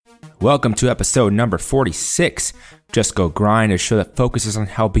Welcome to episode number 46, Just Go Grind, a show that focuses on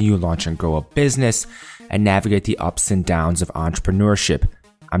helping you launch and grow a business and navigate the ups and downs of entrepreneurship.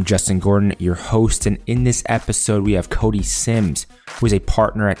 I'm Justin Gordon, your host, and in this episode, we have Cody Sims, who is a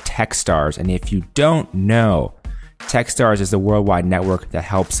partner at Techstars. And if you don't know, Techstars is the worldwide network that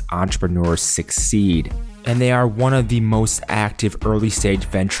helps entrepreneurs succeed. And they are one of the most active early-stage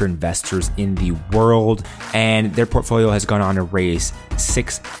venture investors in the world. And their portfolio has gone on to raise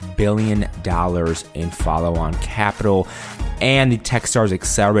 $6 billion in follow-on capital. And the Techstars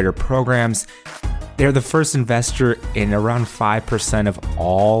Accelerator programs, they're the first investor in around 5% of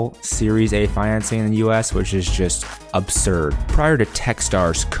all Series A financing in the US, which is just absurd. Prior to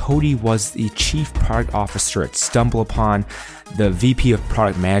Techstars, Cody was the Chief Product Officer at StumbleUpon, the VP of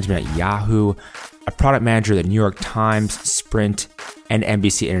Product Management at Yahoo, a product manager at the New York Times, Sprint, and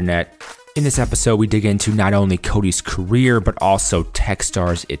NBC Internet. In this episode, we dig into not only Cody's career, but also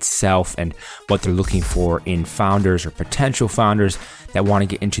Techstars itself and what they're looking for in founders or potential founders that want to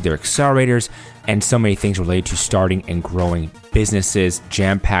get into their accelerators, and so many things related to starting and growing businesses.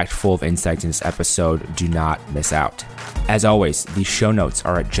 Jam-packed full of insights in this episode. Do not miss out. As always, the show notes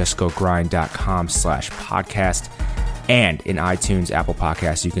are at justgogrind.com/podcast. And in iTunes, Apple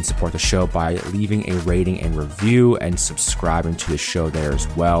Podcasts, you can support the show by leaving a rating and review and subscribing to the show there as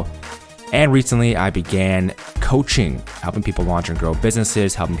well. And recently, I began coaching, helping people launch and grow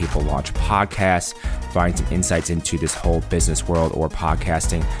businesses, helping people launch podcasts, providing some insights into this whole business world or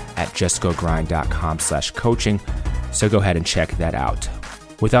podcasting at justgogrind.com/coaching. So go ahead and check that out.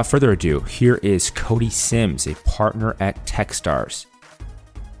 Without further ado, here is Cody Sims, a partner at Techstars.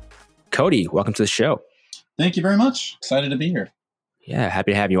 Cody, welcome to the show. Thank you very much. Excited to be here. Yeah,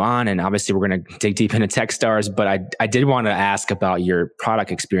 happy to have you on. And obviously, we're going to dig deep into Techstars, but I did want to ask about your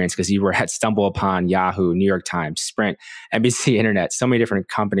product experience because you were at StumbleUpon, Yahoo, New York Times, Sprint, NBC Internet, so many different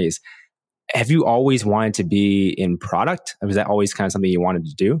companies. Have you always wanted to be in product? Or was that always kind of something you wanted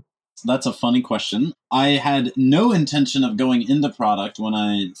to do? That's a funny question. I had no intention of going into product when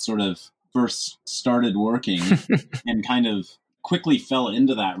I sort of first started working and kind of quickly fell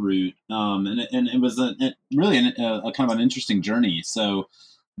into that route. And it was really a kind of an interesting journey. So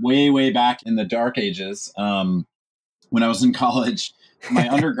way back in the dark ages, when I was in college, my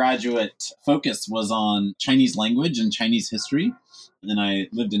undergraduate focus was on Chinese language and Chinese history. And I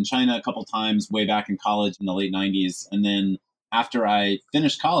lived in China a couple times way back in college in the late 90s. And then after I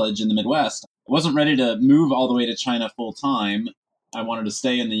finished college in the Midwest, I wasn't ready to move all the way to China full time. I wanted to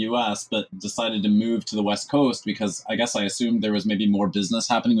stay in the US, but decided to move to the West Coast because I guess I assumed there was maybe more business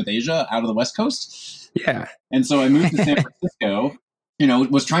happening with Asia out of the West Coast. Yeah. And so I moved to San Francisco,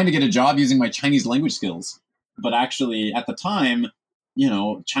 was trying to get a job using my Chinese language skills. But actually at the time,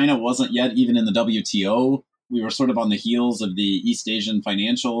 China wasn't yet even in the WTO. We were sort of on the heels of the East Asian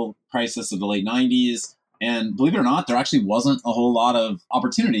financial crisis of the late 90s. And believe it or not, there actually wasn't a whole lot of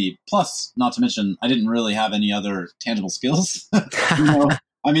opportunity. Plus, not to mention, I didn't really have any other tangible skills. I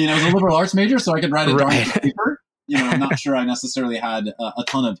was a liberal arts major, so I could write a drawing paper. I'm not sure I necessarily had a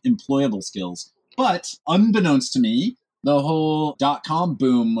ton of employable skills. But unbeknownst to me, the whole .com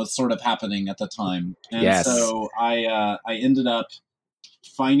boom was sort of happening at the time. And so I ended up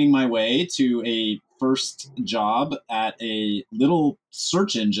finding my way to a first job at a little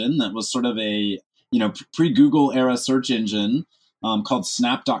search engine that was sort of a pre-Google era search engine called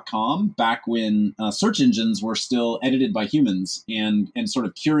Snap.com, back when search engines were still edited by humans and sort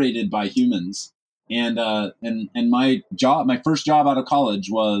of curated by humans. And my first job out of college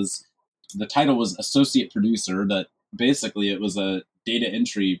the title was associate producer, but basically it was a data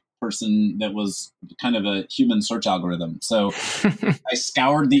entry person that was kind of a human search algorithm. So I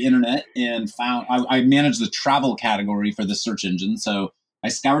scoured the internet and I managed the travel category for the search engine. So I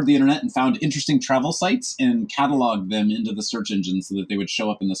scoured the internet and found interesting travel sites and cataloged them into the search engine so that they would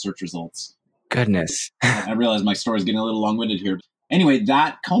show up in the search results. Goodness. I realize my story is getting a little long-winded here. Anyway,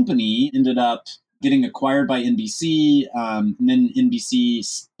 that company ended up getting acquired by NBC, and then NBC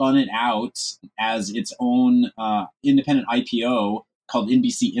spun it out as its own independent IPO called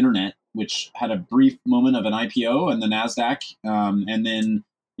NBC Internet, which had a brief moment of an IPO in the NASDAQ. And then,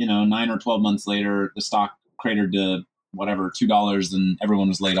 9 or 12 months later, the stock cratered to $2 and everyone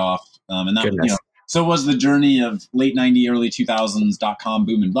was laid off. And that, so was the journey of late 90s, early 2000s .com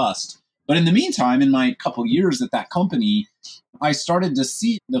boom and bust. But in the meantime, in my couple years at that company, I started to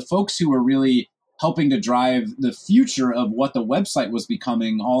see the folks who were really helping to drive the future of what the website was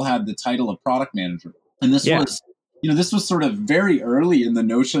becoming all had the title of product manager. And this was, this was sort of very early in the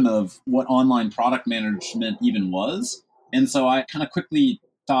notion of what online product management even was. And so I kind of quickly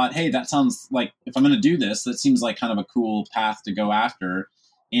thought, hey, that sounds like if I'm going to do this, that seems like kind of a cool path to go after.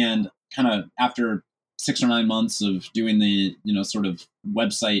 And kind of after 6 or 9 months of doing the, sort of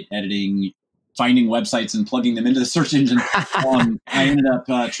website editing, finding websites and plugging them into the search engine, I ended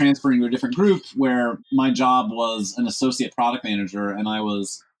up transferring to a different group where my job was an associate product manager, and I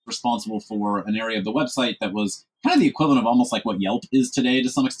was responsible for an area of the website that was kind of the equivalent of almost like what Yelp is today to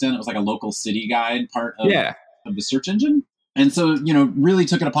some extent. It was like a local city guide part of the search engine. And so, really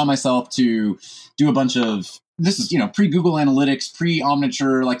took it upon myself to do a bunch of, this is, pre-Google Analytics,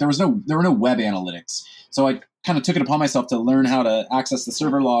 pre-Omniture, like there were no web analytics. So I kind of took it upon myself to learn how to access the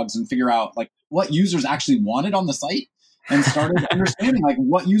server logs and figure out like what users actually wanted on the site, and started understanding like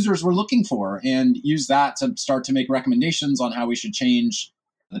what users were looking for, and use that to start to make recommendations on how we should change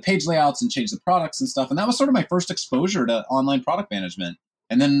the page layouts and change the products and stuff. And that was sort of my first exposure to online product management.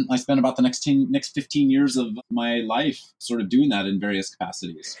 And then I spent about the next 15 years of my life sort of doing that in various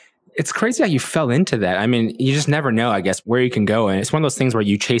capacities. It's crazy how you fell into that. I mean, you just never know, I guess, where you can go. And it's one of those things where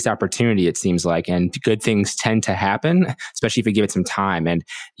you chase opportunity, it seems like, and good things tend to happen, especially if you give it some time. And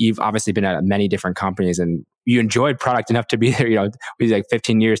you've obviously been at many different companies, and you enjoyed product enough to be there, like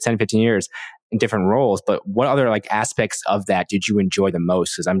 15 years in different roles. But what other like aspects of that did you enjoy the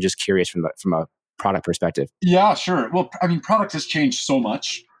most? Because I'm just curious from a product perspective. Yeah, sure. Well, I mean, product has changed so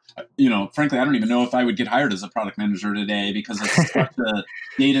much. Frankly, I don't even know if I would get hired as a product manager today, because it's such a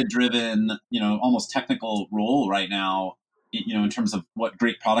data-driven, almost technical role right now, in terms of what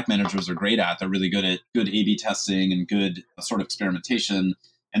great product managers are great at. They're really good at good A/B testing and good sort of experimentation.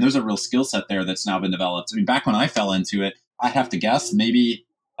 And there's a real skill set there that's now been developed. I mean, back when I fell into it, I'd have to guess maybe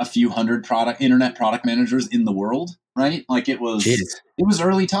a few hundred internet product managers in the world, right? Like it was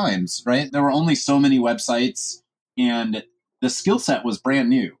early times, right? There were only so many websites, and the skill set was brand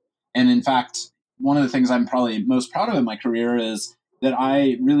new. And in fact, one of the things I'm probably most proud of in my career is that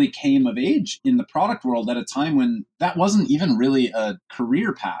I really came of age in the product world at a time when that wasn't even really a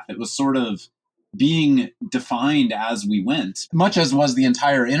career path. It was sort of being defined as we went, much as was the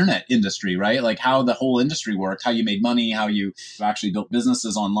entire internet industry, right? Like how the whole industry worked, how you made money, how you actually built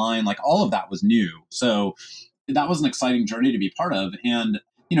businesses online, like all of that was new. So that was an exciting journey to be part of. And,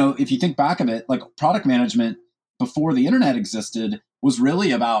 if you think back of it, like product management before the internet existed was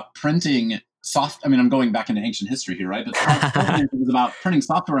really about printing I'm going back into ancient history here, right? But it was about printing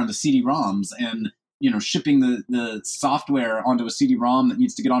software onto CD-ROMs and, shipping the software onto a CD-ROM that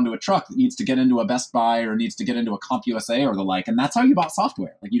needs to get onto a truck, that needs to get into a Best Buy or needs to get into a CompUSA or the like. And that's how you bought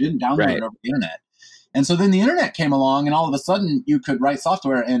software. Like you didn't download it over the internet. And so then the internet came along, and all of a sudden you could write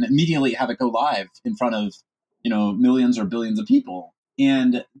software and immediately have it go live in front of, millions or billions of people.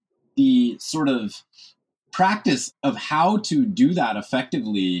 And the sort of practice of how to do that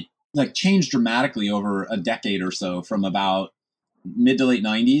effectively like changed dramatically over a decade or so, from about mid to late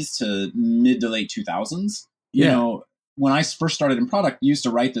 90s to mid to late 2000s. When I first started in product, I used to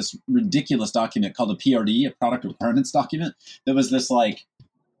write this ridiculous document called a PRD, a product requirements document, that was this like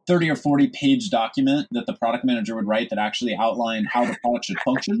 30 or 40 page document that the product manager would write that actually outlined how the product should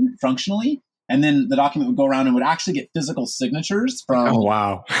function functionally. And then the document would go around and would actually get physical signatures from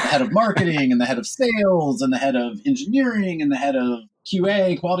the head of marketing and the head of sales and the head of engineering and the head of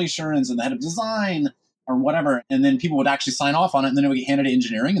QA, quality assurance, and the head of design or whatever. And then people would actually sign off on it, and then it would get handed to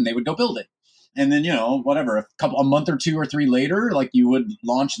engineering and they would go build it. And then, a month or 2 or 3 later, like you would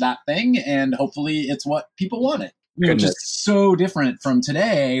launch that thing, and hopefully it's what people wanted. Which is so different from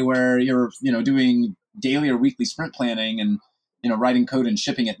today, where you're, doing daily or weekly sprint planning and, writing code and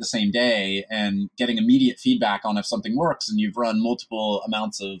shipping it the same day and getting immediate feedback on if something works. And you've run multiple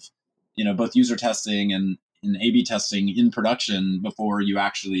amounts of, both user testing and A/B testing in production before you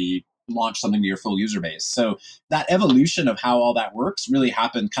actually launch something to your full user base. So that evolution of how all that works really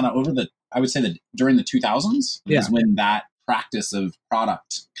happened kind of I would say that during the 2000s is when that practice of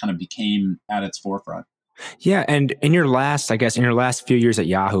product kind of became at its forefront. Yeah. And in your last few years at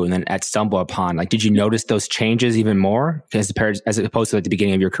Yahoo and then at StumbleUpon, like, did you notice those changes even more as opposed to at the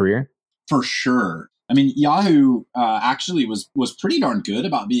beginning of your career? For sure. I mean, Yahoo actually was pretty darn good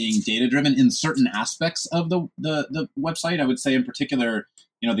about being data-driven in certain aspects of the website. I would say in particular,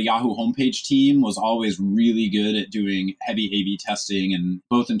 the Yahoo homepage team was always really good at doing heavy A/B testing, and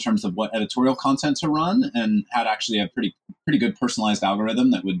both in terms of what editorial content to run, and had actually a pretty good personalized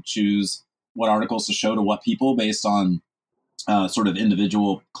algorithm that would choose what articles to show to what people based on sort of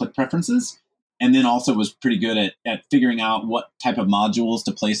individual click preferences. And then also was pretty good at figuring out what type of modules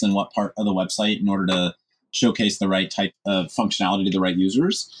to place in what part of the website in order to showcase the right type of functionality to the right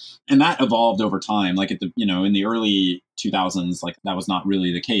users. And that evolved over time. Like in the early 2000s, like that was not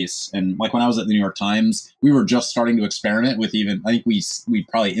really the case. And like when I was at the New York Times, we were just starting to experiment with I think we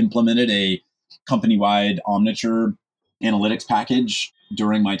probably implemented a company-wide Omniture analytics package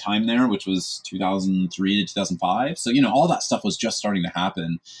during my time there, which was 2003 to 2005. So, all that stuff was just starting to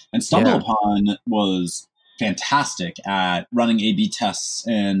happen. And StumbleUpon was fantastic at running A/B tests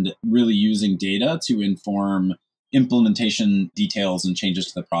and really using data to inform implementation details and changes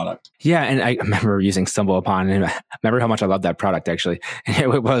to the product. Yeah, and I remember using StumbleUpon, and I remember how much I loved that product, actually.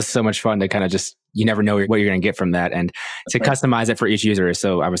 And it was so much fun to kind of just, you never know what you're going to get from that. And to customize it for each user is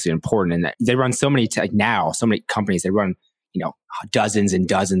so obviously important. And they run so many, so many companies, they run, dozens and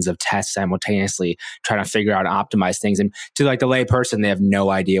dozens of tests simultaneously, trying to figure out and optimize things. And to like the lay person, they have no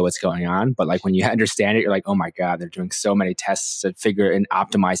idea what's going on. But like when you understand it, you're like, oh my God, they're doing so many tests to figure and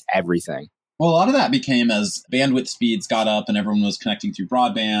optimize everything. Well, a lot of that became as bandwidth speeds got up and everyone was connecting through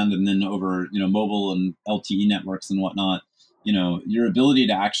broadband and then over, mobile and LTE networks and whatnot. Your ability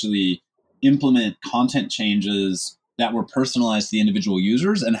to actually implement content changes that were personalized to the individual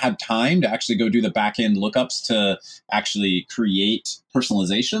users and had time to actually go do the back-end lookups to actually create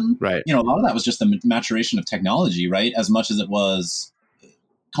personalization. Right. A lot of that was just the maturation of technology, right? As much as it was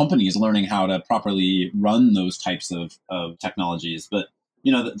companies learning how to properly run those types of technologies. But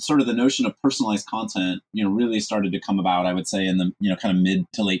sort of the notion of personalized content, really started to come about, I would say, in the, kind of mid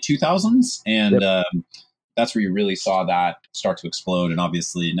to late 2000s. And that's where you really saw that start to explode. And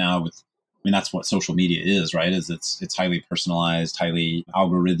obviously now that's what social media is, right? Is it's highly personalized, highly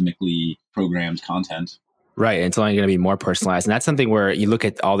algorithmically programmed content. Right. It's only going to be more personalized. And that's something where you look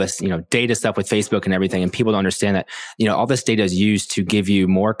at all this, data stuff with Facebook and everything, and people don't understand that, all this data is used to give you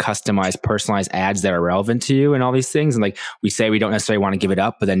more customized, personalized ads that are relevant to you and all these things. And like we say, we don't necessarily want to give it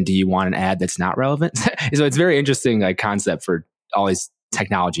up, but then do you want an ad that's not relevant? So it's very interesting concept for all this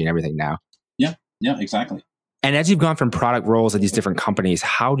technology and everything now. Yeah, exactly. And as you've gone from product roles at these different companies,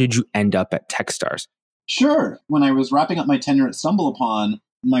 how did you end up at Techstars? Sure. When I was wrapping up my tenure at StumbleUpon,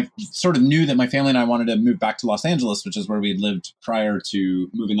 I sort of knew that my family and I wanted to move back to Los Angeles, which is where we had lived prior to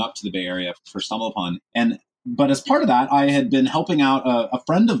moving up to the Bay Area for StumbleUpon. But as part of that, I had been helping out a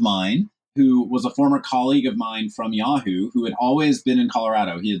friend of mine who was a former colleague of mine from Yahoo, who had always been in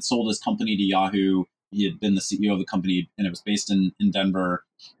Colorado. He had sold his company to Yahoo. He had been the CEO of the company, and it was based in Denver.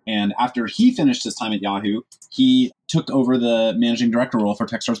 And after he finished his time at Yahoo, he took over the managing director role for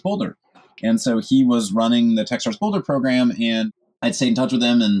Techstars Boulder. And so he was running the Techstars Boulder program, and I'd stayed in touch with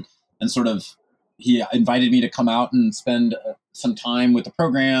him and sort of he invited me to come out and spend some time with the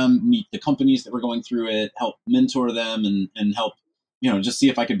program, meet the companies that were going through it, help mentor them and help, just see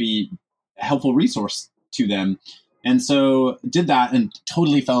if I could be a helpful resource to them. And so did that and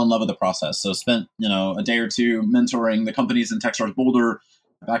totally fell in love with the process. So spent, a day or two mentoring the companies in Techstars Boulder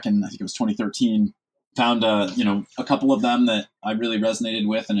back in, I think it was 2013. Found, a couple of them that I really resonated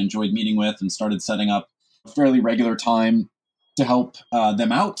with and enjoyed meeting with and started setting up a fairly regular time to help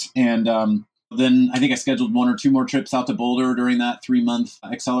them out. And then I think I scheduled one or two more trips out to Boulder during that 3-month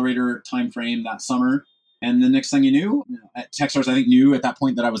accelerator timeframe that summer. And the next thing you knew, Techstars, I think, knew at that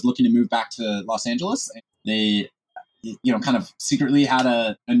point that I was looking to move back to Los Angeles. They, kind of secretly had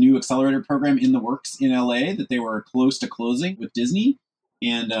a new accelerator program in the works in LA that they were close to closing with Disney,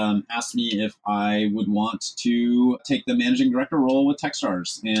 and asked me if I would want to take the managing director role with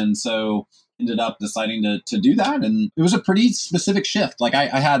Techstars. And so ended up deciding to do that. And it was a pretty specific shift. Like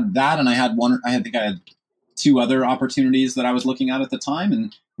I had that, and I had two other opportunities that I was looking at the time,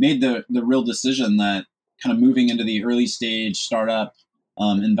 and made the real decision that kind of moving into the early stage startup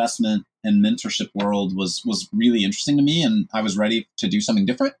investment and mentorship world was really interesting to me, and I was ready to do something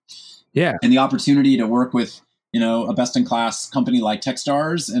different. Yeah. And the opportunity to work with, a best-in-class company like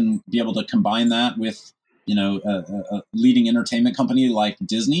Techstars and be able to combine that with, a leading entertainment company like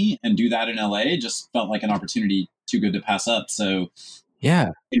Disney and do that in LA just felt like an opportunity too good to pass up. So,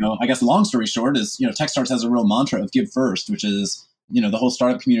 yeah, I guess long story short is, Techstars has a real mantra of give first, which is, the whole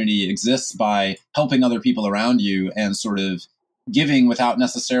startup community exists by helping other people around you and sort of giving without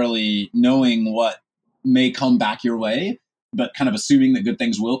necessarily knowing what may come back your way, but kind of assuming that good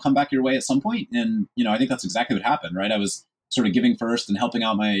things will come back your way at some point. And, I think that's exactly what happened, right? I was sort of giving first and helping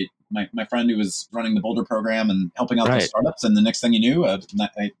out my friend who was running the Boulder program and helping out those startups. And the next thing you knew, a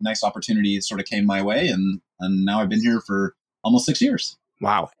nice opportunity sort of came my way. And now I've been here for almost 6 years.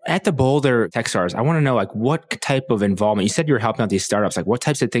 Wow. At the Boulder Techstars, I want to know, what type of involvement, you said you were helping out these startups, what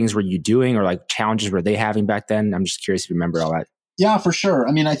types of things were you doing, or challenges were they having back then? I'm just curious if you remember all that. Yeah, for sure.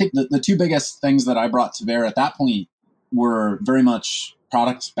 I mean, I think the two biggest things that I brought to bear at that point were very much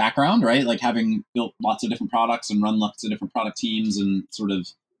product background, right? Like having built lots of different products and run lots of different product teams and sort of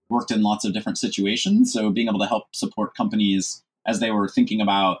worked in lots of different situations. So being able to help support companies as they were thinking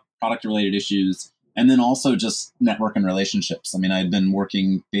about product related issues, and then also just network and relationships. I mean, I had been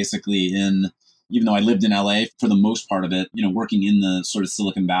working basically in even though I lived in LA for the most part of it, working in the sort of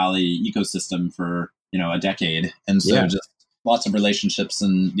Silicon Valley ecosystem for, a decade. And so just lots of relationships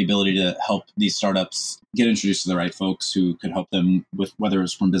and the ability to help these startups get introduced to the right folks who could help them with whether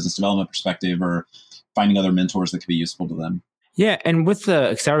it's from business development perspective or finding other mentors that could be useful to them. Yeah. And with the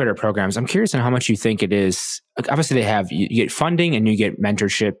accelerator programs, I'm curious on how much you think it is. Obviously, you get funding and you get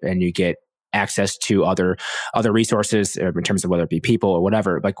mentorship and you get access to other resources in terms of whether it be people or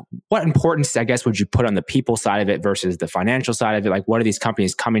whatever. Like, what importance, I guess, would you put on the people side of it versus the financial side of it? Like, what are these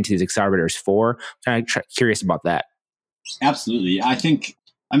companies coming to these accelerators for? I'm kind of curious about that. Absolutely. I think,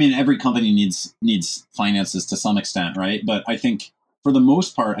 every company needs finances to some extent, right? But I think for the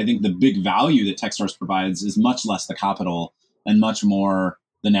most part, I think the big value that Techstars provides is much less the capital and much more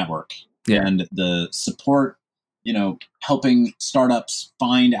the network and the support, helping startups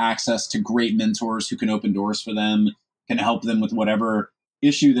find access to great mentors who can open doors for them, can help them with whatever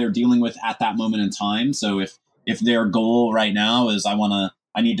issue they're dealing with at that moment in time. So if their goal right now is I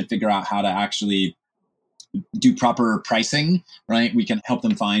need to figure out how to actually do proper pricing, right? We can help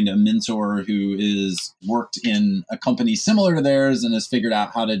them find a mentor who is worked in a company similar to theirs and has figured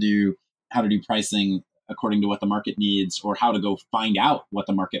out how to do pricing according to what the market needs, or how to go find out what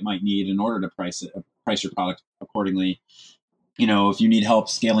the market might need in order to price your product accordingly. If you need help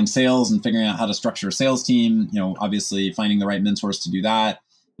scaling sales and figuring out how to structure a sales team, obviously finding the right mentors to do that.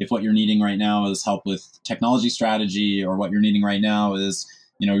 If what you're needing right now is help with technology strategy, or what you're needing right now is,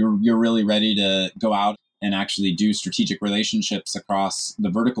 you're really ready to go out and actually do strategic relationships across the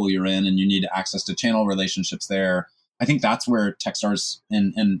vertical you're in, and you need access to channel relationships there. I think that's where Techstars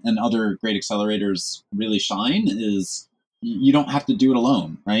and other great accelerators really shine, is you don't have to do it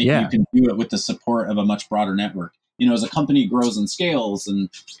alone, right? Yeah. You can do it with the support of a much broader network. As a company grows and scales and,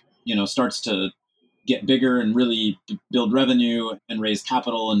 starts to get bigger and really build revenue and raise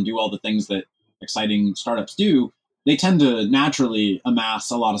capital and do all the things that exciting startups do, they tend to naturally amass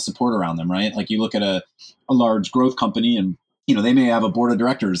a lot of support around them, right? Like, you look at a large growth company and, they may have a board of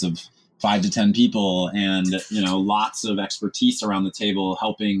directors of 5 to 10 people and, lots of expertise around the table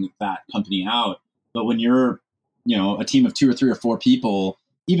helping that company out. But when you're, a team of 2 or 3 or 4 people,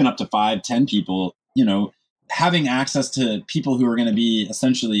 even up to 5, 10 people, having access to people who are going to be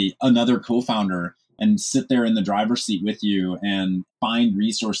essentially another co-founder and sit there in the driver's seat with you and find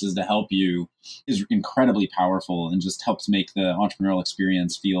resources to help you is incredibly powerful and just helps make the entrepreneurial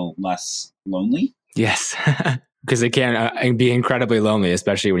experience feel less lonely. Yes. Because it can be incredibly lonely,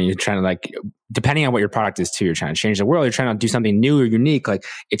 especially when you're trying to, depending on what your product is too, you're trying to change the world, you're trying to do something new or unique.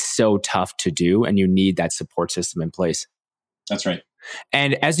 It's so tough to do, and you need that support system in place. That's right.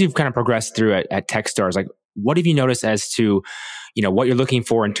 And as you've kind of progressed through at Techstars, what have you noticed as to, what you're looking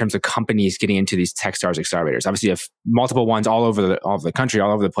for in terms of companies getting into these Techstars accelerators? Obviously, you have multiple ones all over the country,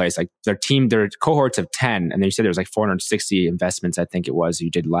 all over the place. Their cohorts of 10, and then you said there was 460 investments, I think it was,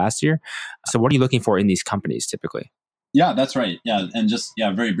 you did last year. So what are you looking for in these companies typically? Yeah, that's right. Yeah. And just,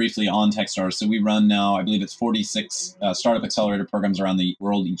 very briefly on Techstars. So we run now, I believe it's 46 startup accelerator programs around the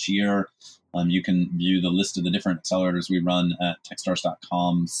world each year. You can view the list of the different accelerators we run at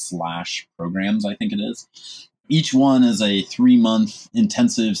techstars.com/programs, I think it is. Each one is a 3-month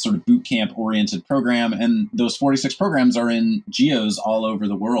intensive sort of boot camp oriented program. And those 46 programs are in geos all over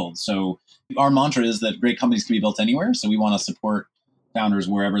the world. So our mantra is that great companies can be built anywhere. So we want to support founders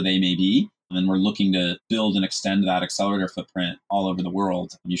wherever they may be. And we're looking to build and extend that accelerator footprint all over the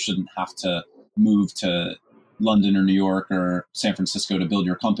world. You shouldn't have to move to London or New York or San Francisco to build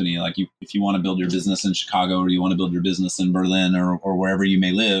your company. If you want to build your business in Chicago, or you want to build your business in Berlin or wherever you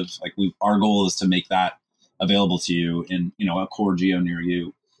may live, our goal is to make that available to you in, a core geo near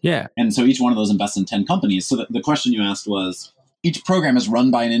you. Yeah. And so each one of those invests in 10 companies. So the question you asked was, each program is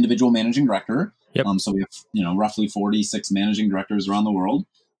run by an individual managing director. Yep. So we have, roughly 46 managing directors around the world.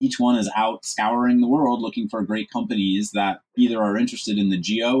 Each one is out scouring the world looking for great companies that either are interested in the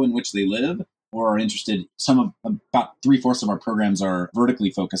geo in which they live, or are interested. About 3/4 of our programs are vertically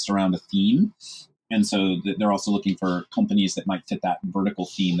focused around a theme. And so they're also looking for companies that might fit that vertical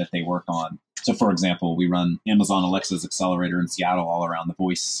theme that they work on. So for example, we run Amazon Alexa's accelerator in Seattle all around the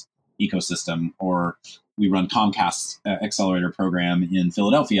voice ecosystem, or we run Comcast's accelerator program in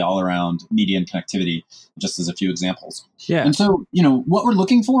Philadelphia all around media and connectivity, just as a few examples. Yeah. And so, what we're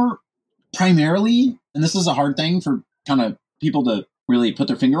looking for primarily, and this is a hard thing for kind of people to really put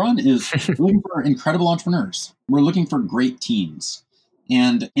their finger on, is we're looking for incredible entrepreneurs. We're looking for great teams.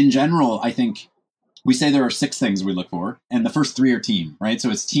 And in general, I think we say there are 6 things we look for, and the first 3 are team, right?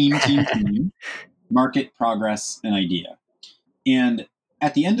 So it's team, market, progress, and idea. And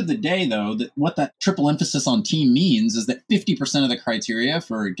at the end of the day, though, what that triple emphasis on team means is that 50% of the criteria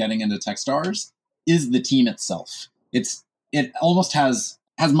for getting into Techstars is the team itself. It almost has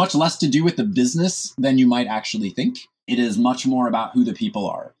much less to do with the business than you might actually think. It is much more about who the people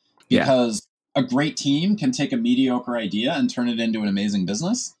are, because a great team can take a mediocre idea and turn it into an amazing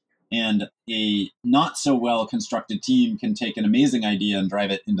business. And a not so well constructed team can take an amazing idea and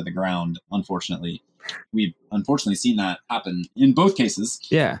drive it into the ground. Unfortunately, we've seen that happen in both cases.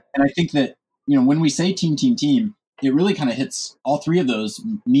 Yeah. And I think that, when we say team, it really kind of hits all three of those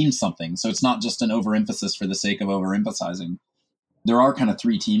means something. So it's not just an overemphasis for the sake of overemphasizing. There are kind of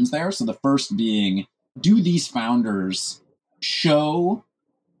three teams there. So the first being, do these founders show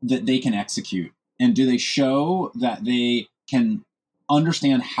that they can execute? And do they show that they can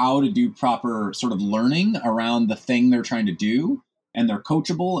understand how to do proper sort of learning around the thing they're trying to do, and they're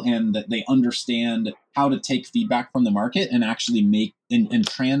coachable, and that they understand how to take feedback from the market and actually make and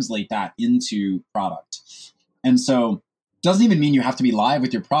translate that into product? And so it doesn't even mean you have to be live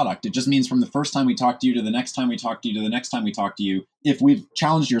with your product. It just means from the first time we talk to you to the next time we talk to you to the next time we talk to you, if we've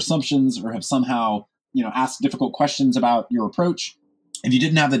challenged your assumptions or have somehow, asked difficult questions about your approach, if you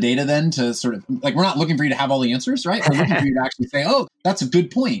didn't have the data then to sort of, like, we're not looking for you to have all the answers, right? We're looking for you to actually say, oh, that's a good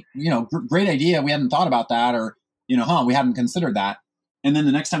point. Great idea. We hadn't thought about that, or, we hadn't considered that. And then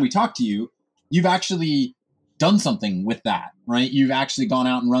the next time we talk to you, you've actually done something with that, right? You've actually gone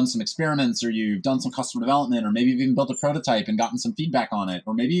out and run some experiments, or you've done some customer development, or maybe you've even built a prototype and gotten some feedback on it,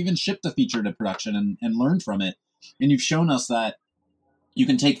 or maybe even shipped a feature to production and learned from it. And you've shown us that you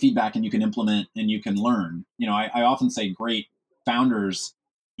can take feedback and you can implement and you can learn. I often say great founders,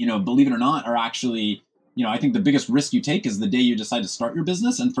 believe it or not, are actually, I think the biggest risk you take is the day you decide to start your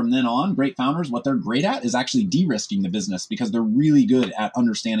business. And from then on, great founders, what they're great at is actually de-risking the business, because they're really good at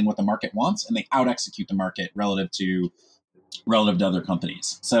understanding what the market wants, and they out-execute the market relative to other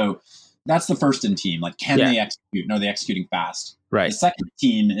companies. So that's the first in team. Like, can they execute? And are they executing fast? Right. The second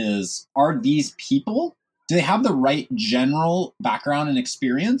team is, are these people, do they have the right general background and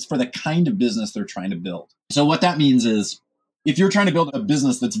experience for the kind of business they're trying to build? So what that means is, if you're trying to build a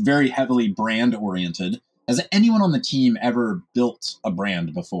business that's very heavily brand oriented, has anyone on the team ever built a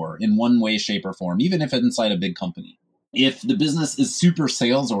brand before in one way, shape, or form, even if it's inside a big company? If the business is super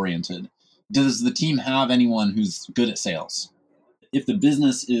sales oriented, does the team have anyone who's good at sales? If the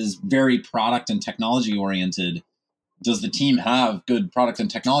business is very product and technology oriented, does the team have good product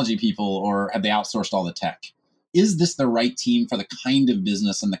and technology people, or have they outsourced all the tech? Is this the right team for the kind of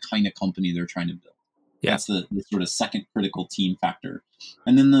business and the kind of company they're trying to build? Yeah. That's the sort of second critical team factor.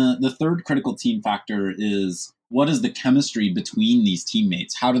 And then the third critical team factor is, what is the chemistry between these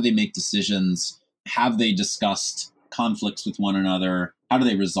teammates? How do they make decisions? Have they discussed conflicts with one another? How do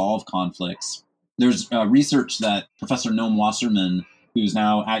they resolve conflicts? There's research that Professor Noam Wasserman, who's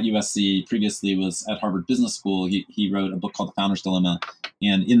now at USC, previously was at Harvard Business School, he wrote a book called The Founder's Dilemma.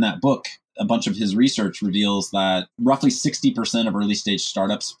 And in that book, a bunch of his research reveals that roughly 60% of early stage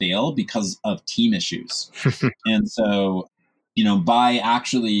startups fail because of team issues. And so, by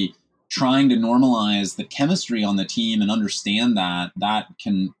actually trying to normalize the chemistry on the team and understand that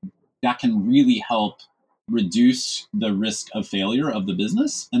can really help reduce the risk of failure of the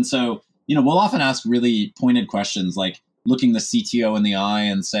business. And so, we'll often ask really pointed questions, like looking the CTO in the eye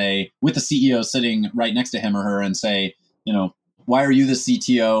and say, with the CEO sitting right next to him or her, and say, why are you the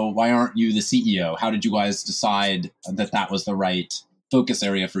CTO? Why aren't you the CEO? How did you guys decide that was the right focus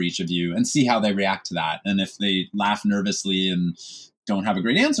area for each of you? And see how they react to that. And if they laugh nervously and don't have a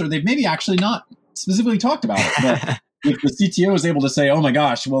great answer, they've maybe actually not specifically talked about it. But if the CTO is able to say, oh my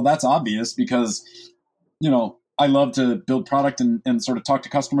gosh, well, that's obvious because, I love to build product and sort of talk to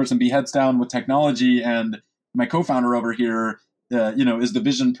customers and be heads down with technology. And my co-founder over here, is the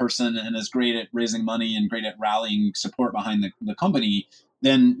vision person and is great at raising money and great at rallying support behind the company,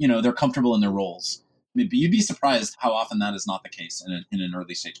 then, they're comfortable in their roles. But you'd be surprised how often that is not the case in an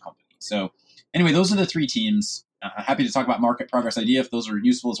early stage company. So anyway, those are the three teams. Happy to talk about Market, Progress, Idea if those are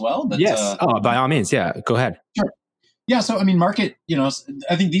useful as well. But, yes. By all means. Yeah, go ahead. Sure. Yeah. So, Market,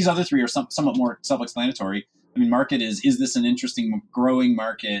 I think these other three are somewhat more self-explanatory. Market is this an interesting growing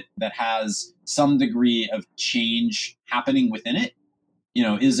market that has some degree of change happening within it?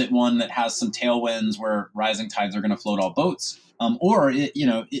 Is it one that has some tailwinds where rising tides are going to float all boats?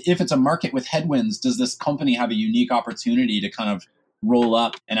 If it's a market with headwinds, does this company have a unique opportunity to kind of roll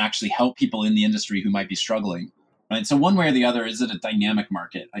up and actually help people in the industry who might be struggling? Right. So one way or the other, is it a dynamic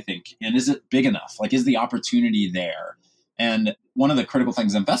market, I think? And is it big enough? Like, is the opportunity there? And one of the critical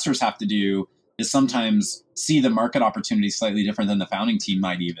things investors have to do is sometimes see the market opportunity slightly different than the founding team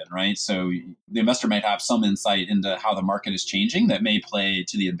might even, right? So the investor might have some insight into how the market is changing that may play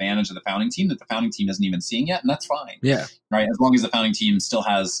to the advantage of the founding team that the founding team isn't even seeing yet. And that's fine. Yeah. Right. As long as the founding team still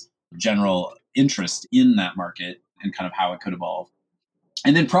has general interest in that market and kind of how it could evolve.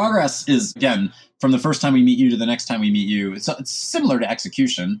 And then progress is, again, from the first time we meet you to the next time we meet you, it's similar to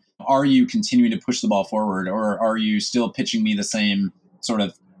execution. Are you continuing to push the ball forward, or are you still pitching me the same sort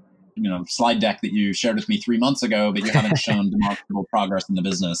of slide deck that you shared with me 3 months ago, but you haven't shown demonstrable progress in the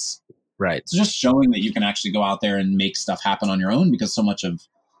business? Right. So just showing that you can actually go out there and make stuff happen on your own, because so much of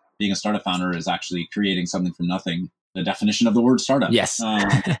being a startup founder is actually creating something from nothing. The definition of the word startup. Yes.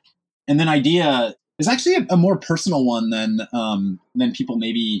 And then idea is actually a more personal one than people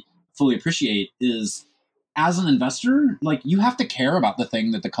maybe fully appreciate. Is as an investor, like, you have to care about the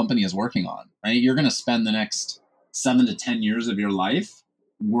thing that the company is working on, right? You're going to spend the next 7 to 10 years of your life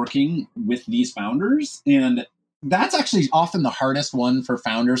working with these founders. And that's actually often the hardest one for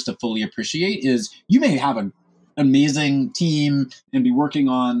founders to fully appreciate. Is you may have an amazing team and be working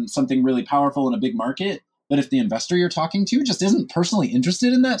on something really powerful in a big market, but if the investor you're talking to just isn't personally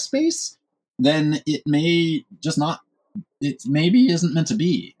interested in that space, then it may just not, it maybe isn't meant to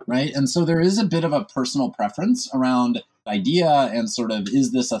be, right? And so there is a bit of a personal preference around idea and sort of,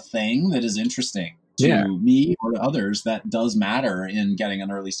 is this a thing that is interesting to me or to others that does matter in getting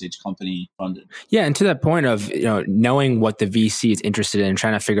an early stage company funded? Yeah. And to that point of, knowing what the VC is interested in and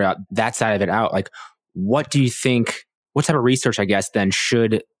trying to figure out that side of it out, like, what do you think, what type of research, I guess, then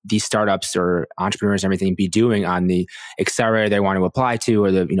should these startups or entrepreneurs and everything be doing on the accelerator they want to apply to,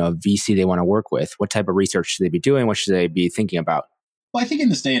 or the VC they want to work with? What type of research should they be doing? What should they be thinking about? Well, I think in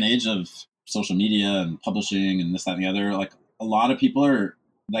this day and age of social media and publishing and this, that, and the other, like, a lot of people are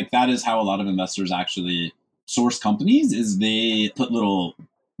like, that is how a lot of investors actually source companies, is they put little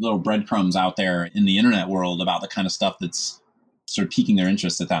breadcrumbs out there in the internet world about the kind of stuff that's sort of piquing their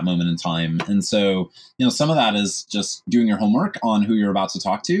interest at that moment in time. And so, some of that is just doing your homework on who you're about to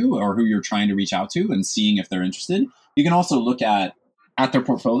talk to or who you're trying to reach out to and seeing if they're interested. You can also look at their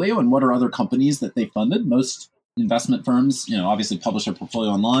portfolio and what are other companies that they funded. Most investment firms, obviously publish their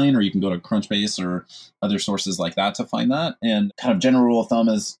portfolio online, or you can go to Crunchbase or other sources like that to find that. And kind of general rule of thumb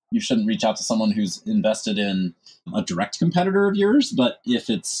is you shouldn't reach out to someone who's invested in a direct competitor of yours, but if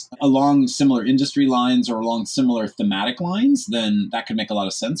it's along similar industry lines or along similar thematic lines, then that could make a lot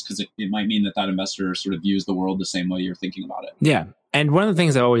of sense, because it might mean that investor sort of views the world the same way you're thinking about it. Yeah. And one of the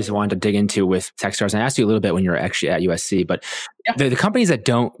things I always wanted to dig into with Techstars, and I asked you a little bit when you were actually at USC, but the companies that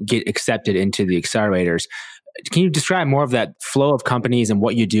don't get accepted into the accelerators, can you describe more of that flow of companies and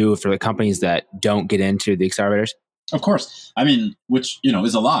what you do for the companies that don't get into the accelerators? Of course. I mean, which,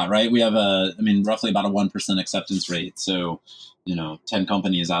 is a lot, right? We have roughly about a 1% acceptance rate. So, 10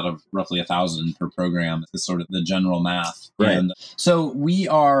 companies out of roughly 1,000 per program is sort of the general math. Right. And so we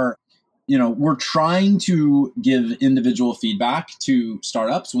are, we're trying to give individual feedback to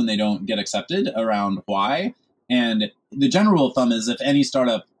startups when they don't get accepted around why. And the general rule of thumb is, if any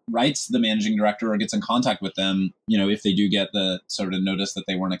startup writes the managing director or gets in contact with them, if they do get the sort of notice that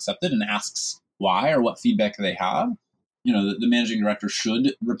they weren't accepted and asks why or what feedback they have, the managing director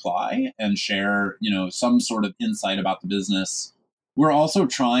should reply and share, some sort of insight about the business. We're also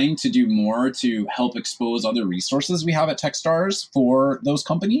trying to do more to help expose other resources we have at Techstars for those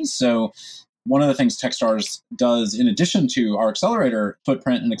companies. So one of the things Techstars does, in addition to our accelerator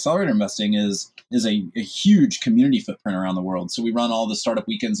footprint and accelerator investing, is a huge community footprint around the world. So we run all the startup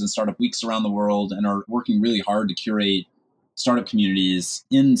weekends and startup weeks around the world and are working really hard to curate startup communities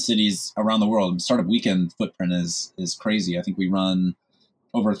in cities around the world. Startup weekend footprint is crazy. I think we run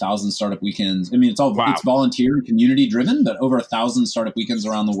over 1,000 startup weekends. I mean, it's volunteer, community driven, but over 1,000 startup weekends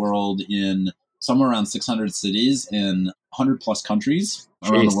around the world in somewhere around 600 cities in 100 plus countries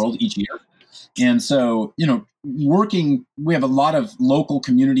around the world each year. And so, we have a lot of local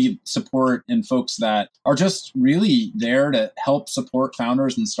community support and folks that are just really there to help support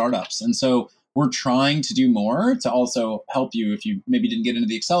founders and startups. And so we're trying to do more to also help you, if you maybe didn't get into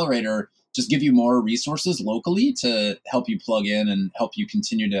the accelerator, just give you more resources locally to help you plug in and help you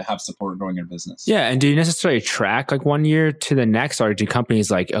continue to have support growing your business. Yeah. And do you necessarily track like one year to the next, or do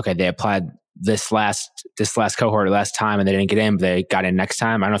companies like, okay, they applied this last cohort last time and they didn't get in, but they got in next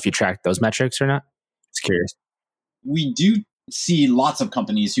time? I don't know if you track those metrics or not. Just curious. We do see lots of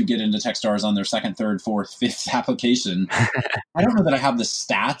companies who get into Techstars on their second, third, fourth, fifth application. I don't know that I have the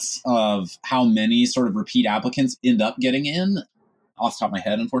stats of how many sort of repeat applicants end up getting in off the top of my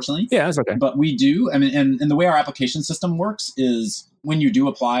head, unfortunately. Yeah, that's okay. But we do. I mean, and the way our application system works is when you do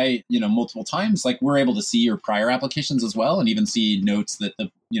apply, multiple times, like, we're able to see your prior applications as well, and even see notes that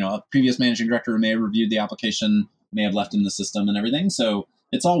a previous managing director may have reviewed the application, may have left in the system and everything. So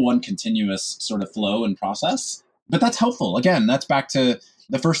it's all one continuous sort of flow and process. But that's helpful. Again, that's back to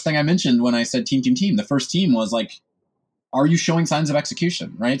the first thing I mentioned when I said team. The first team was like, are you showing signs of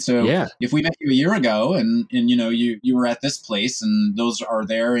execution, right? So if we met you a year ago and you were at this place and those are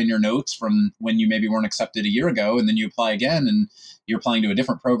there in your notes from when you maybe weren't accepted a year ago, and then you apply again and you're applying to a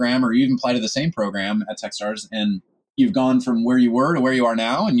different program, or you even apply to the same program at Techstars, and you've gone from where you were to where you are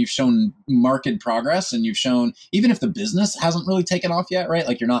now, and you've shown marked progress, and you've shown, even if the business hasn't really taken off yet, right?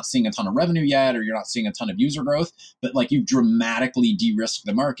 Like you're not seeing a ton of revenue yet, or you're not seeing a ton of user growth, but like you've dramatically de-risked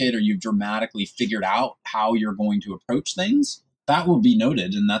the market, or you've dramatically figured out how you're going to approach things, that will be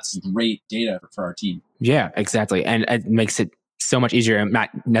noted. And that's great data for our team. Yeah, exactly. And it makes it so much easier, not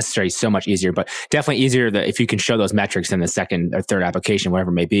necessarily so much easier, but definitely easier that if you can show those metrics in the second or third application, whatever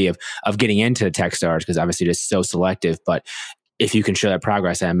it may be, of getting into Techstars, because obviously it is so selective. But if you can show that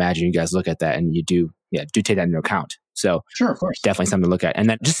progress, I imagine you guys look at that and you do take that into account. So sure, of course, definitely something to look at. And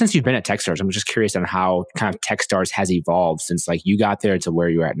then just since you've been at Techstars, I'm just curious on how kind of Techstars has evolved since like you got there to where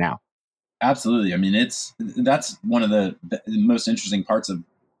you're at now. Absolutely. I mean, that's one of the most interesting parts of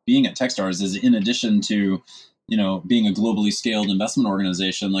being at Techstars is, in addition to being a globally scaled investment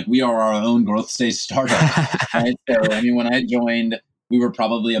organization, like we are our own growth stage startup, right? So, I mean, when I joined, we were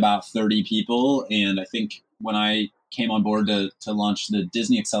probably about 30 people. And I think when I came on board to launch the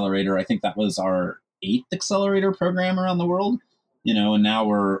Disney Accelerator, I think that was our 8th accelerator program around the world, and now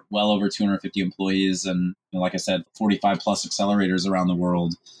we're well over 250 employees. And like I said, 45 plus accelerators around the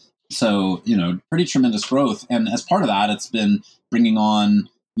world. So, pretty tremendous growth. And as part of that, it's been bringing on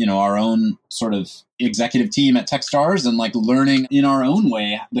our own sort of executive team at Techstars and like learning in our own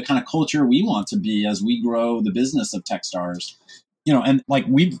way the kind of culture we want to be as we grow the business of Techstars. And like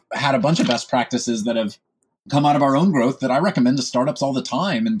we've had a bunch of best practices that have come out of our own growth that I recommend to startups all the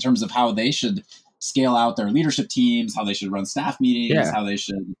time in terms of how they should scale out their leadership teams, how they should run staff meetings, how they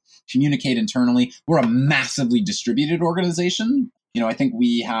should communicate internally. We're a massively distributed organization. I think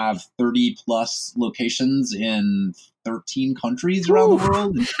we have 30 plus locations in 13 countries around the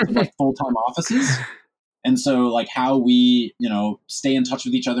world, like full-time offices. And so like how we, stay in touch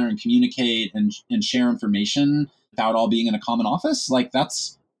with each other and communicate and share information without all being in a common office, like that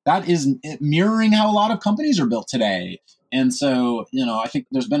is mirroring how a lot of companies are built today. And so, I think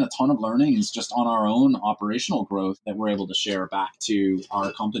there's been a ton of learnings just on our own operational growth that we're able to share back to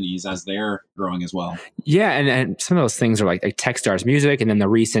our companies as they're growing as well. Yeah. And some of those things are like Techstars Music, and then the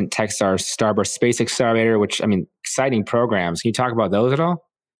recent Techstars Starburst Space Accelerator, which, I mean, exciting programs. Can you talk about those at all?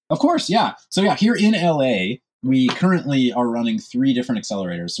 Of course. Yeah. So here in LA, we currently are running 3 different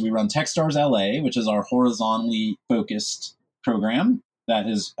accelerators. So we run Techstars LA, which is our horizontally focused program that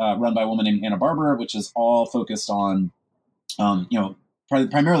is run by a woman named Anna Barber, which is all focused on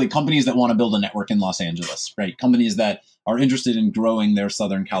primarily companies that want to build a network in Los Angeles, right? Companies that are interested in growing their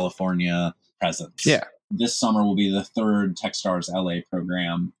Southern California presence. Yeah. This summer will be the 3rd Techstars LA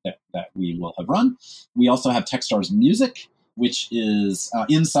program that we will have run. We also have Techstars Music, which is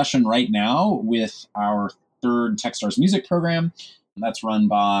in session right now with our 3rd Techstars Music program. That's run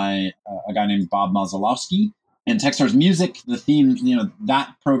by a guy named Bob Mazalowski. And Techstars Music, the theme,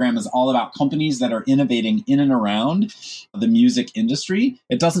 that program is all about companies that are innovating in and around the music industry.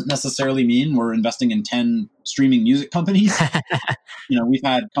 It doesn't necessarily mean we're investing in 10 streaming music companies. We've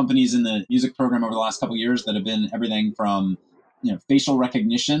had companies in the music program over the last couple of years that have been everything from, facial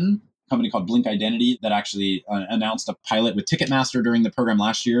recognition, a company called Blink Identity that actually announced a pilot with Ticketmaster during the program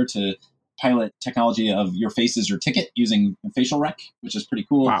last year to pilot technology of your face is your ticket using facial rec, which is pretty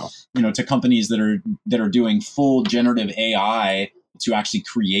cool. Wow. To companies that are doing full generative AI to actually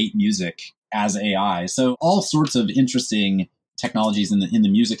create music as AI. So all sorts of interesting technologies in the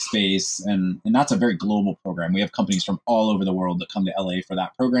music space, and that's a very global program. We have companies from all over the world that come to LA for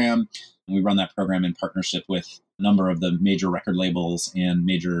that program, and we run that program in partnership with a number of the major record labels and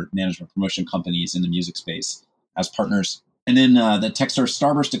major management promotion companies in the music space as partners. And then the Techstars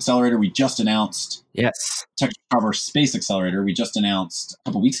Starburst Accelerator, we just announced. Yes. Techstars Starburst Space Accelerator, we just announced a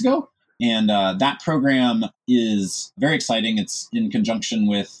couple weeks ago. And that program is very exciting. It's in conjunction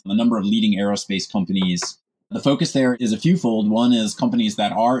with a number of leading aerospace companies. The focus there is a fewfold. One is companies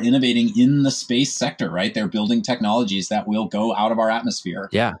that are innovating in the space sector, right? They're building technologies that will go out of our atmosphere.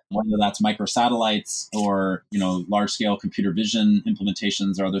 Yeah. Whether that's microsatellites or, large-scale computer vision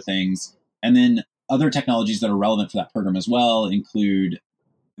implementations or other things. And then other technologies that are relevant for that program as well include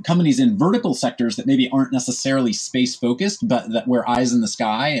companies in vertical sectors that maybe aren't necessarily space focused, but that where eyes in the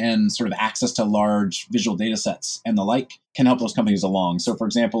sky and sort of access to large visual data sets and the like can help those companies along. So for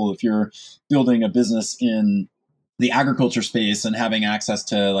example, if you're building a business in the agriculture space and having access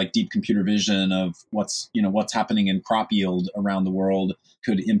to like deep computer vision of what's happening in crop yield around the world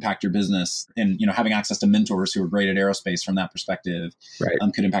could impact your business. And, having access to mentors who are great at aerospace from that perspective Right.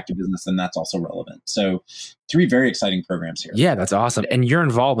 Could impact your business. And that's also relevant. So 3 very exciting programs here. Yeah, that's awesome. And your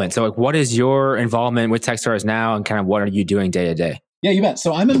involvement. So like, what is your involvement with Techstars now and kind of what are you doing day to day? Yeah, you bet.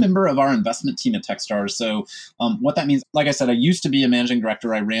 So I'm a member of our investment team at Techstars. So what that means, like I said, I used to be a managing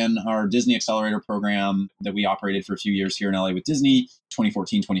director. I ran our Disney Accelerator program that we operated for a few years here in LA with Disney,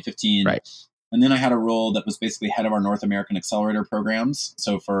 2014, 2015. Right. And then I had a role that was basically head of our North American Accelerator programs.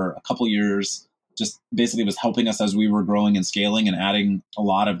 So for a couple years, just basically was helping us as we were growing and scaling and adding a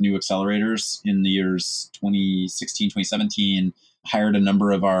lot of new accelerators in the years 2016, 2017. Hired a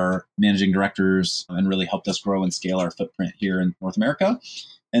number of our managing directors and really helped us grow and scale our footprint here in North America.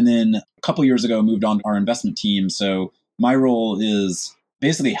 And then a couple years ago, moved on to our investment team. So my role is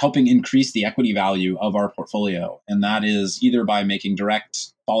basically helping increase the equity value of our portfolio. And that is either by making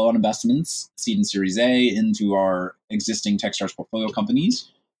direct follow-on investments, seed and Series A, into our existing Techstars portfolio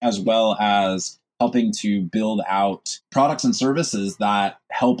companies, as well as helping to build out products and services that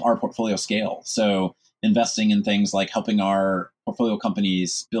help our portfolio scale. So investing in things like helping our portfolio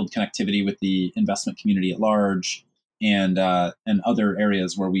companies build connectivity with the investment community at large, and other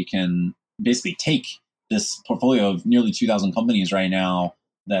areas where we can basically take this portfolio of nearly 2,000 companies right now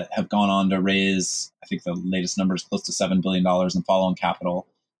that have gone on to raise, I think the latest number is close to $7 billion in follow-on capital,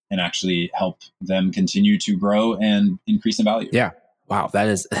 and actually help them continue to grow and increase in value. Yeah. Wow, that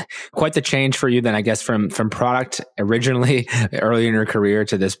is quite the change for you then, I guess, from product originally early in your career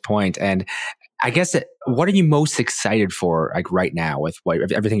to this point. And I guess, what are you most excited for, like right now with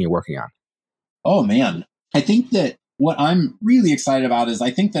everything you're working on? Oh man, I think that what I'm really excited about is I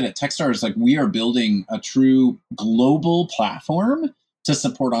think that at Techstars, like we are building a true global platform to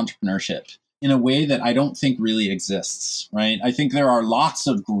support entrepreneurship in a way that I don't think really exists, right? I think there are lots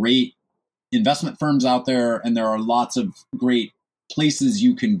of great investment firms out there, and there are lots of great places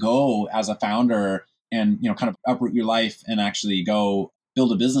you can go as a founder and, kind of uproot your life and actually go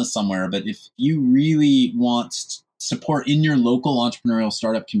build a business somewhere. But if you really want support in your local entrepreneurial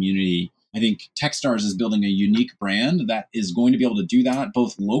startup community, I think Techstars is building a unique brand that is going to be able to do that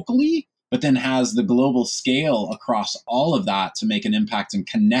both locally, but then has the global scale across all of that to make an impact and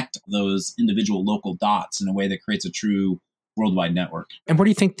connect those individual local dots in a way that creates a true worldwide network. And what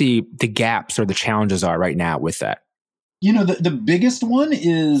do you think the gaps or the challenges are right now with that? The biggest one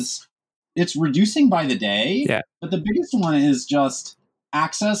is it's reducing by the day. Yeah. But the biggest one is just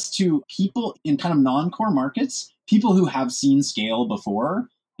access to people in kind of non-core markets, people who have seen scale before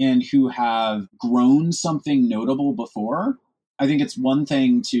and who have grown something notable before. I think it's one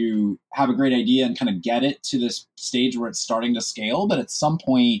thing to have a great idea and kind of get it to this stage where it's starting to scale. But at some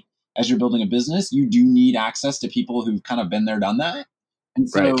point, as you're building a business, you do need access to people who've kind of been there, done that. And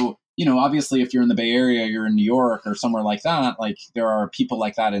so, Right. Obviously, if you're in the Bay Area, you're in New York or somewhere like that, like there are people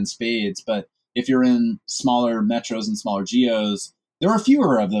like that in spades. But if you're in smaller metros and smaller geos, there are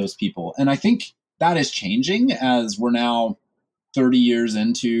fewer of those people. And I think that is changing as we're now 30 years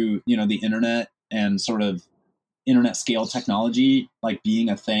into, the internet and sort of internet scale technology, like being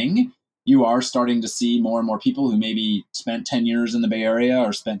a thing. You are starting to see more and more people who maybe spent 10 years in the Bay Area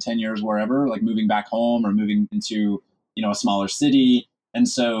or spent 10 years wherever, like moving back home or moving into, a smaller city. And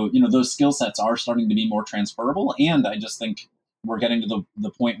so, those skill sets are starting to be more transferable. And I just think we're getting to the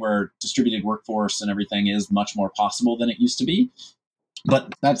point where distributed workforce and everything is much more possible than it used to be.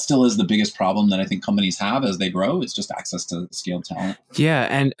 But that still is the biggest problem that I think companies have as they grow. It's just access to scaled talent. Yeah.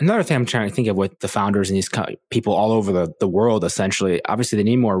 And another thing I'm trying to think of with the founders and these people all over the world, essentially, obviously they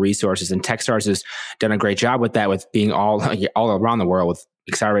need more resources, and Techstars has done a great job with that, with being all around the world with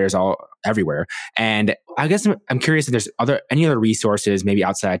accelerators all everywhere. And I guess I'm curious if there's any other resources, maybe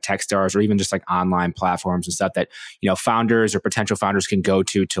outside Techstars or even just like online platforms and stuff that, founders or potential founders can go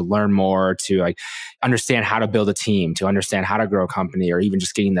to learn more, to like understand how to build a team, to understand how to grow a company, or even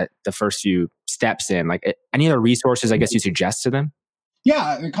just getting the first few steps in. Like any other resources, I guess, you suggest to them?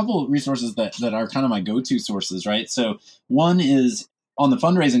 Yeah, a couple of resources that are kind of my go-to sources, right? So one is on the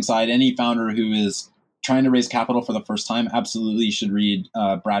fundraising side, any founder who is trying to raise capital for the first time absolutely should read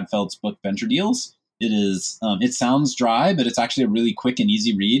Brad Feld's book, Venture Deals. It is, it sounds dry, but it's actually a really quick and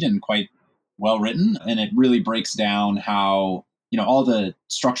easy read and quite well written. And it really breaks down how, all the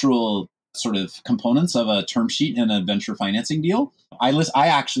structural sort of components of a term sheet and a venture financing deal. I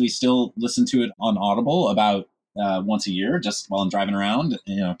actually still listen to it on Audible about once a year, just while I'm driving around,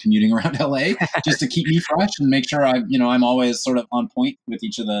 commuting around LA, just to keep me fresh and make sure I'm always sort of on point with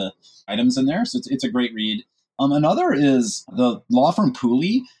each of the items in there. So it's a great read. Another is the law firm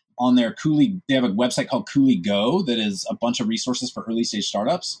Cooley on their Cooley, they have a website called Cooley Go that is a bunch of resources for early stage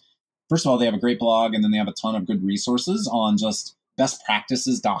startups. First of all, they have a great blog, and then they have a ton of good resources on just best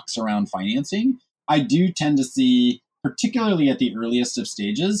practices docs around financing. I do tend to see, particularly at the earliest of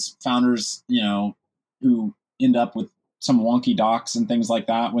stages, founders, who end up with some wonky docs and things like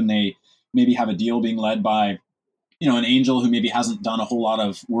that when they maybe have a deal being led by, an angel who maybe hasn't done a whole lot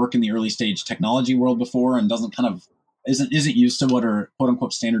of work in the early stage technology world before and isn't used to what are quote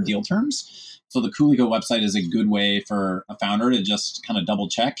unquote standard deal terms. So the Cooley Go website is a good way for a founder to just kind of double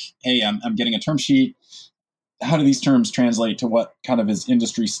check. Hey, I'm getting a term sheet. How do these terms translate to what kind of is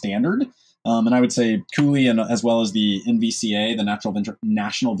industry standard? And I would say Cooley, and as well as the NVCA, the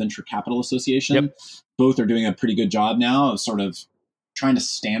National Venture Capital Association, both are doing a pretty good job now of sort of trying to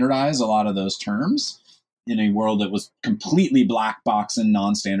standardize a lot of those terms in a world that was completely black box and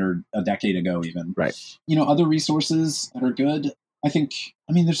non-standard a decade ago even. Right. Other resources that are good,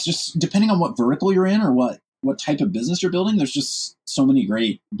 there's just, depending on what vertical you're in or what type of business you're building, there's just so many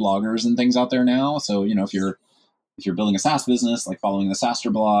great bloggers and things out there now. So, if you're building a SaaS business, like following the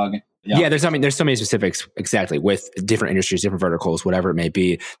SaaStr blog. Yeah, there's so many specifics exactly with different industries, different verticals, whatever it may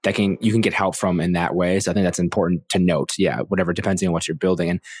be, you can get help from in that way. So I think that's important to note. Yeah, whatever, depending on what you're building.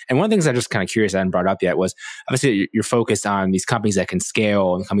 And one of the things I'm just kind of curious I hadn't brought up yet was obviously you're focused on these companies that can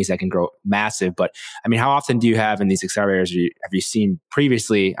scale and companies that can grow massive. But how often do you have in these accelerators, have you seen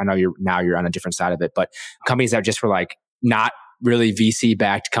previously, I know you're on a different side of it, but companies that just were like not really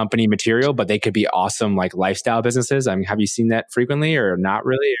VC-backed company material, but they could be awesome like lifestyle businesses? Have you seen that frequently or not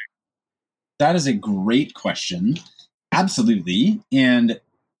really? That is a great question. Absolutely. And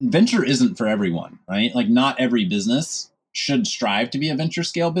venture isn't for everyone, right? Like not every business should strive to be a venture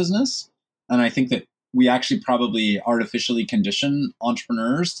scale business. And I think that we actually probably artificially condition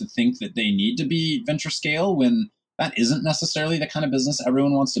entrepreneurs to think that they need to be venture scale when that isn't necessarily the kind of business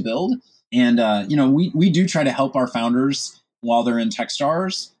everyone wants to build. And, we do try to help our founders while they're in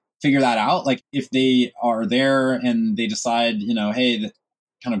Techstars figure that out. Like if they are there and they decide, hey, the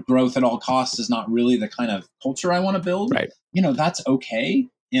kind of growth at all costs is not really the kind of culture I want to build, right? That's okay.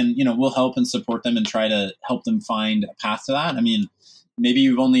 And, we'll help and support them and try to help them find a path to that. Maybe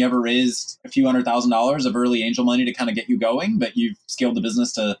you've only ever raised a few $100,000 of early angel money to kind of get you going, but you've scaled the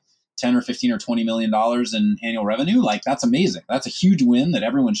business to 10 or 15 or $20 million in annual revenue. Like that's amazing. That's a huge win that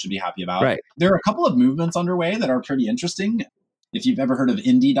everyone should be happy about. Right. There are a couple of movements underway that are pretty interesting. If you've ever heard of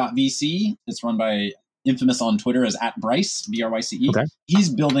Indie.vc, it's run by infamous on Twitter as @Bryce, BRYCE. Okay. He's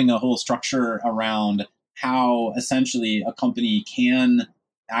building a whole structure around how essentially a company can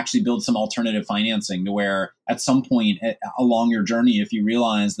actually build some alternative financing to where at some point along your journey, if you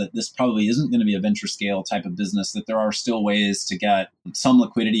realize that this probably isn't going to be a venture scale type of business, that there are still ways to get some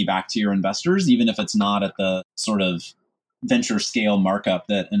liquidity back to your investors, even if it's not at the sort of venture scale markup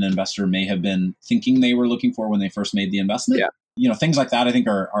that an investor may have been thinking they were looking for when they first made the investment. Yeah. Things like that I think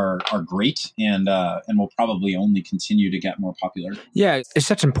are great and will probably only continue to get more popular. Yeah, it's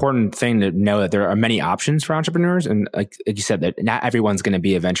such an important thing to know that there are many options for entrepreneurs. And like you said, that not everyone's going to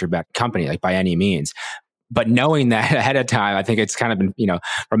be a venture-backed company, like by any means. But knowing that ahead of time, I think it's kind of been,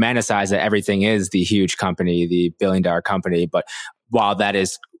 romanticized that everything is the huge company, the billion-dollar company. But while that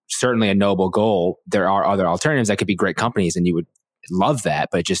is certainly a noble goal, there are other alternatives that could be great companies and you would love that.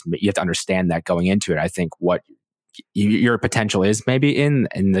 But you have to understand that going into it. I think what your potential is maybe in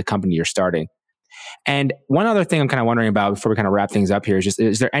the company you're starting. And one other thing I'm kind of wondering about before we kind of wrap things up here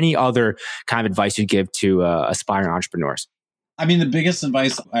is there any other kind of advice you'd give to aspiring entrepreneurs? The biggest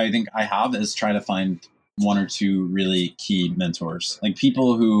advice I think I have is try to find one or two really key mentors, like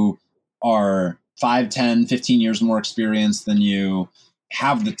people who are 5, 10, 15 years more experienced than you,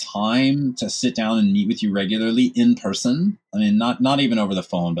 have the time to sit down and meet with you regularly in person. Not even over the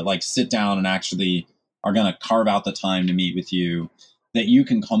phone, but like sit down and actually are going to carve out the time to meet with you that you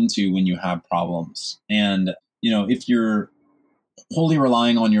can come to when you have problems. And, if you're wholly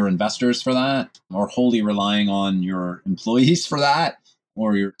relying on your investors for that, or wholly relying on your employees for that,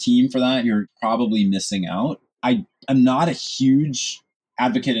 or your team for that, you're probably missing out. I am not a huge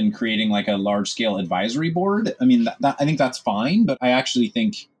advocate in creating like a large scale advisory board. I think that's fine, but I actually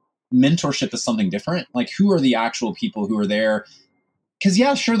think mentorship is something different. Like who are the actual people who are there? Because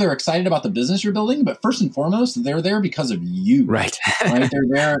yeah, sure, they're excited about the business you're building, but first and foremost, they're there because of you. Right. Right?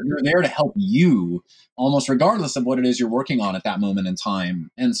 They're there to help you, almost regardless of what it is you're working on at that moment in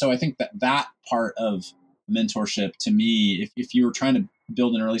time. And so I think that part of mentorship, to me, if you were trying to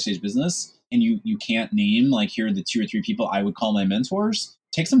build an early stage business and you can't name like here are the 2 or 3 people I would call my mentors,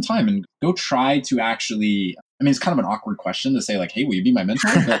 take some time and go try to actually. It's kind of an awkward question to say like, hey, will you be my mentor?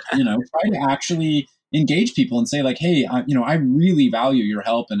 But try to actually engage people and say like, hey, I really value your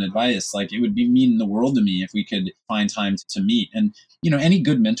help and advice. Like, it would mean the world to me if we could find time to meet. And, any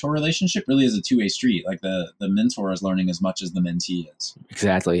good mentor relationship really is a two-way street. Like the mentor is learning as much as the mentee is.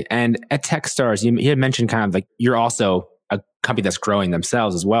 Exactly. And at Techstars, you had mentioned kind of like you're also a company that's growing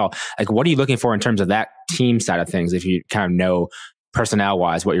themselves as well. Like, what are you looking for in terms of that team side of things? If you kind of know personnel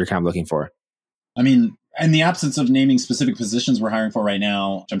wise, what you're kind of looking for? I mean, in the absence of naming specific positions we're hiring for right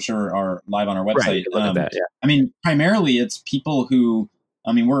now, which I'm sure are live on our website. Right, yeah. I mean, primarily it's people who,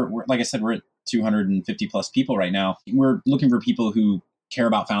 we're like I said, we're at 250 plus people right now. We're looking for people who care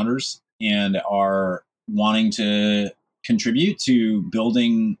about founders and are wanting to contribute to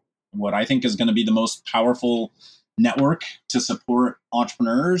building what I think is going to be the most powerful network to support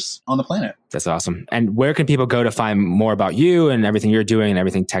entrepreneurs on the planet. That's awesome. And where can people go to find more about you and everything you're doing and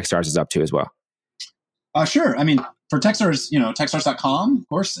everything Techstars is up to as well? Sure. I mean, for Techstars, techstars.com, of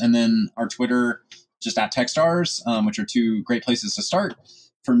course, and then our Twitter, just at Techstars, which are two great places to start.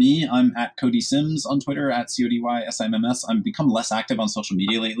 For me, I'm at Cody Sims on Twitter, at CODYSIMMS. I've become less active on social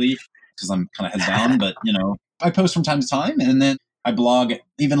media lately because I'm kind of heads down, but, I post from time to time, and then I blog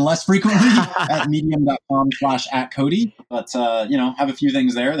even less frequently at medium.com/@Cody. But, have a few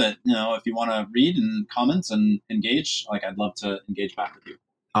things there that, if you want to read and comment and engage, like, I'd love to engage back with you.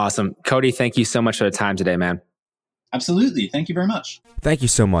 Awesome. Cody, thank you so much for the time today, man. Absolutely. Thank you very much. Thank you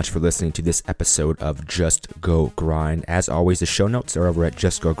so much for listening to this episode of Just Go Grind. As always, the show notes are over at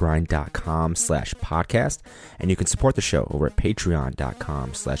justgogrind.com/podcast. And you can support the show over at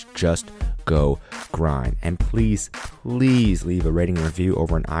patreon.com/justgogrind. And please leave a rating and review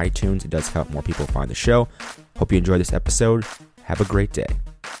over on iTunes. It does help more people find the show. Hope you enjoyed this episode. Have a great day.